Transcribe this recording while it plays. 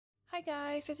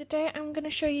Hi guys, so today I'm going to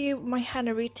show you my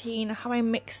henna routine, how I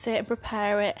mix it and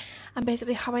prepare it, and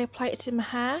basically how I apply it to my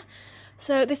hair.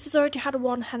 So this has already had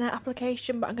one henna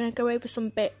application, but I'm going to go over some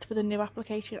bits with a new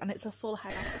application, and it's a full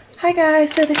henna. Hi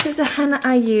guys, so this is a henna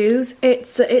I use.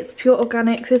 It's pure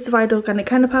organic, certified organic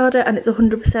henna powder, and it's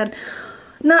 100%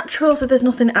 natural, so there's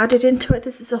nothing added into it.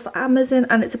 This is off Amazon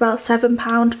and it's about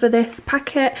 £7 for this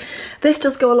packet. This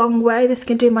does go a long way. This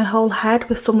can do my whole head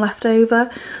with some left over,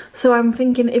 so I'm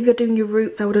thinking if you're doing your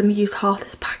roots I would only use half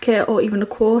this packet or even a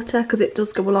quarter, because it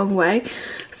does go a long way.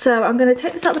 So I'm going to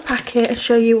take this out of the packet and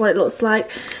show you what it looks like,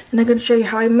 and I'm going to show you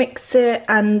how I mix it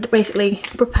and basically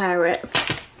prepare it.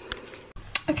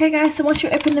 Okay guys, so once you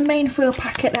open the main foil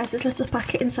packet, there's this little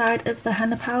packet inside of the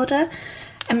henna powder.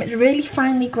 It's really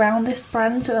finely ground, this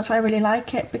brand, so that's why I really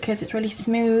like it, because it's really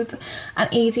smooth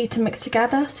and easy to mix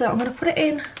together. So I'm going to put it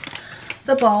in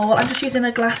the bowl. I'm just using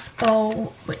a glass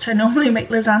bowl, which I normally make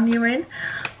lasagna in.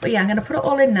 But yeah, I'm going to put it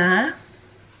all in there.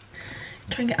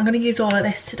 I'm going to use all of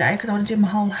this today because I want to do my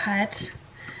whole head.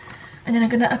 And then I'm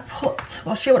going to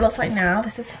I'll show you what it looks like now.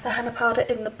 This is the henna powder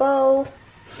in the bowl.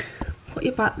 Put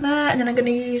your back there, and then I'm going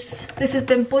to use, this has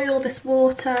been boiled, this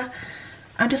water.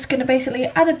 I'm just going to basically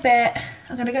add a bit.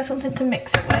 I'm going to get something to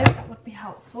mix it with, that would be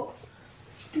helpful.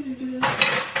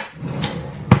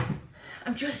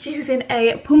 I'm just using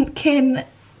a pumpkin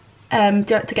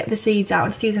to get the seeds out.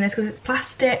 I'm just using this because it's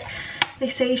plastic. They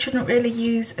say you shouldn't really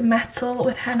use metal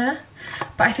with henna,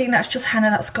 but I think that's just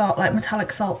henna that's got like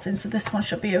metallic salts in, so this one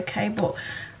should be okay, but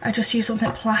I just use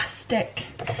something plastic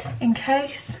in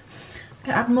case. I'm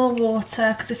going to add more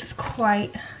water because this is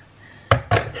quite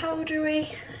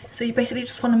powdery. So you basically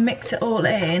just want to mix it all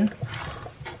in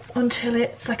until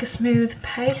it's like a smooth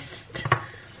paste.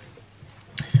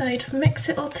 So you just mix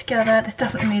it all together. This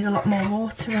definitely needs a lot more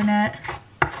water in it.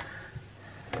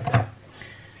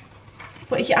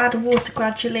 But if you add water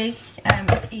gradually,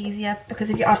 it's easier, because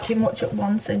if you add too much at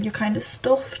once then you're kind of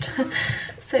stuffed.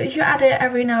 So if you add it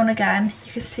every now and again,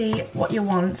 you can see what you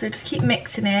want. So just keep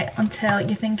mixing it until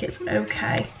you think it's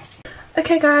okay.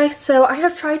 Okay guys, so I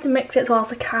have tried to mix it as well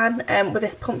as I can with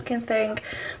this pumpkin thing,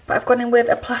 but I've gone in with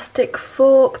a plastic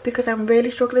fork because I'm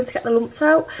really struggling to get the lumps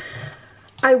out.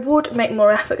 I would make more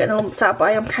effort getting the lumps out, but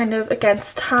I am kind of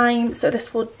against time, so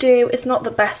this will do. It's not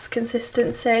the best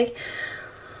consistency,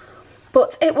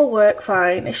 but it will work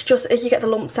fine. It's just if you get the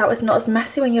lumps out, it's not as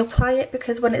messy when you apply it,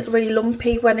 because when it's really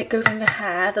lumpy, when it goes on your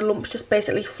hair, the lumps just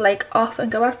basically flake off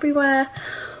and go everywhere.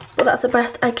 But that's the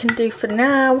best I can do for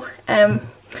now.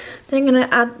 Then I'm going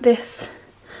to add this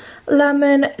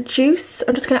lemon juice.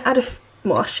 I'm just going to add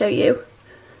well, I'll show you.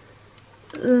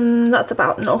 That's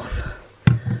about enough.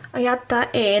 I add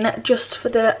that in just for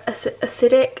the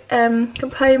acidic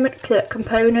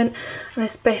component, and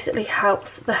this basically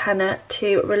helps the henna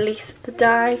to release the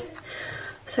dye,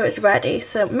 so it's ready.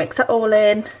 So mix that all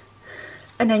in,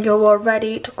 and then you're all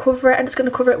ready to cover it. I'm just going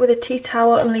to cover it with a tea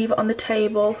towel and leave it on the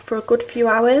table for a good few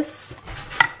hours.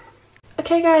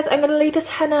 Okay guys, I'm going to leave this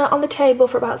henna on the table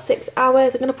for about 6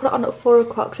 hours. I'm going to put it on at 4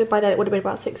 o'clock, so by then it would have been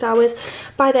about 6 hours.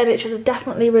 By then it should have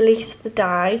definitely released the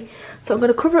dye. So I'm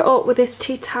going to cover it up with this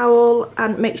tea towel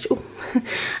and make sure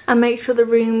the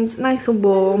room's nice and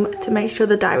warm to make sure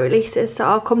the dye releases. So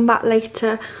I'll come back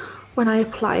later when I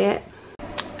apply it.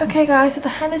 Okay guys, so the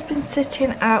henna's been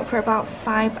sitting out for about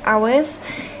 5 hours.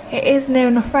 It is near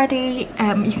enough ready.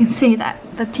 You can see that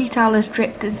the tea towel has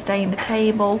dripped and stained the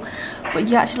table, but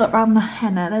you actually look around the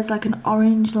henna, there's like an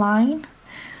orange line.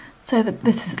 So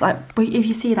this is like, if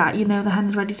you see that, you know the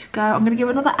henna's ready to go. I'm going to give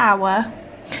it another hour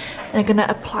and I'm going to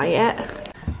apply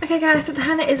it. Okay guys, so the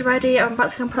henna is ready. I'm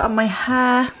about to go and put it on my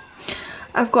hair.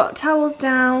 I've got towels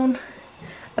down,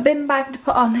 a bin bag to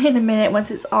put on in a minute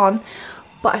once it's on,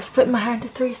 but I split my hair into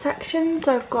 3 sections.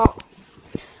 So I've got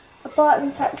a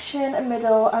bottom section, a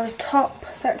middle and a top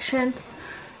section.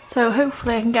 So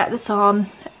hopefully I can get this on.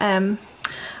 I'm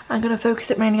going to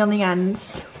focus it mainly on the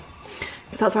ends,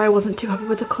 because that's why I wasn't too happy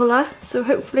with the colour. So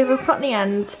hopefully if I put on the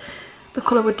ends, the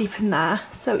colour would deepen there.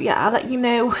 So yeah, I'll let you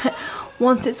know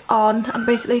once it's on. And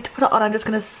basically to put it on, I'm just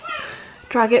going to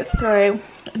drag it through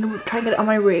and try and get it on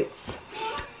my roots.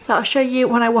 So I'll show you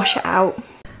when I wash it out.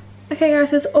 Okay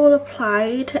guys, it's all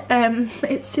applied.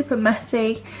 It's super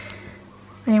messy.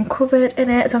 I am covered in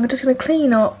it, so I'm just going to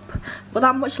clean up. I've got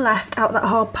that much left out of that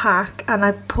whole pack, and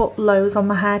I put loads on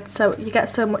my head, so you get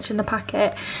so much in the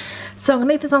packet. So I'm going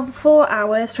to leave this on for 4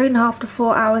 hours, 3.5 to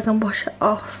 4 hours, and wash it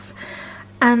off.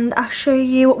 And I'll show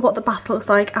you what the bath looks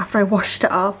like after I washed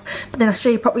it off, but then I'll show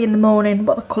you probably in the morning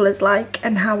what the colour's like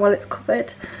and how well it's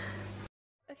covered.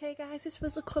 Okay guys, this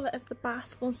was the colour of the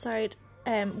bath once I'd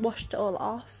washed it all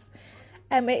off.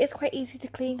 It is quite easy to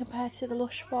clean compared to the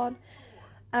Lush one.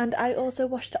 And I also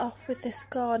washed it off with this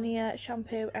Garnier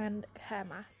shampoo and hair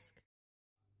mask.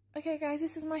 Okay guys,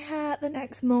 this is my hair the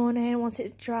next morning once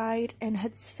it dried and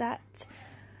had set.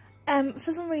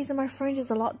 For some reason my fringe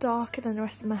is a lot darker than the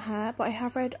rest of my hair, but I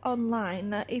have read online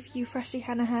that if you freshly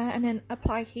henna hair and then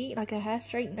apply heat like a hair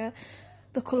straightener,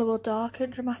 the colour will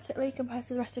darken dramatically compared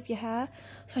to the rest of your hair.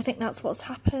 So I think that's what's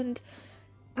happened.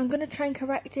 I'm going to try and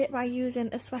correct it by using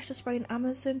a special spray in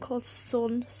Amazon called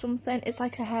Sun something. It's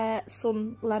like a hair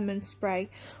sun lemon spray,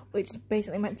 which is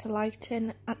basically meant to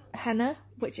lighten henna,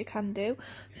 which it can do.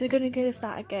 So we're going to give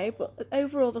that a go. But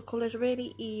overall the colour is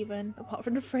really even, apart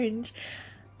from the fringe.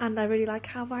 And I really like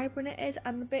how vibrant it is,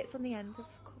 and the bits on the end have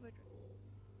covered.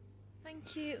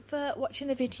 Thank you for watching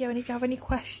the video, and if you have any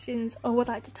questions or would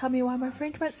like to tell me why my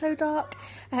fringe went so dark,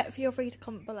 feel free to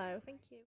comment below. Thank you.